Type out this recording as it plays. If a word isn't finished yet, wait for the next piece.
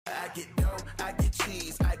I get dough, I get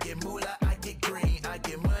cheese, I get moolah, I get green, I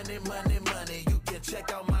get money, money, money. You can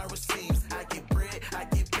check out my receipts. I get bread, I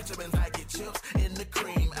get vitamins, I get chips in the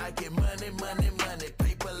cream. I get money, money, money.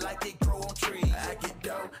 Paper like it grow on trees. I get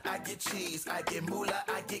dough, I get cheese, I get moolah,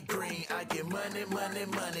 I get green, I get money, money,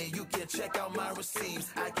 money. You can check out my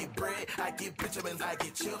receipts. I get bread, I get vitamins, I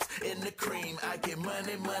get chips in the cream. I get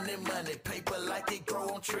money, money, money. Paper like it grow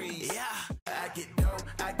on trees. Yeah. I get dough,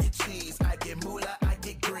 I get cheese, I get moolah, I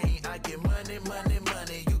get green, I get money, money,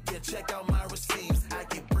 money. You can check out my receipts. I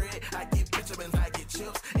get bread, I get vitamins, I get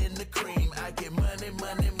chips in the cream. I get money,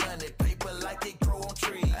 money, money. Paper like it grow on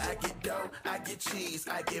trees. I get dough, I get cheese,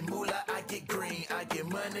 I get moolah, I get green, I get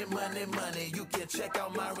money, money, money. You can check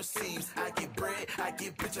out my receipts. I get bread, I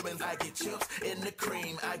get vitamins, I get chips in the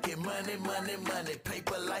cream. I get money, money, money.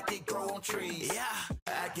 Paper like it grow on trees. Yeah.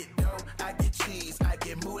 I get dough, I get cheese, I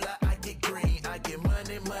get moolah, I get green, I get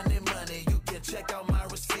money, money, money. You can check out my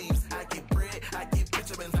receipts. I get bread, I get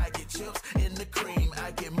vitamins, I get chips in the cream.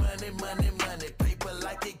 I get money, money, money. Paper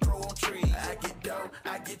like it grow on trees. I get dough,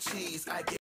 I get cheese, I get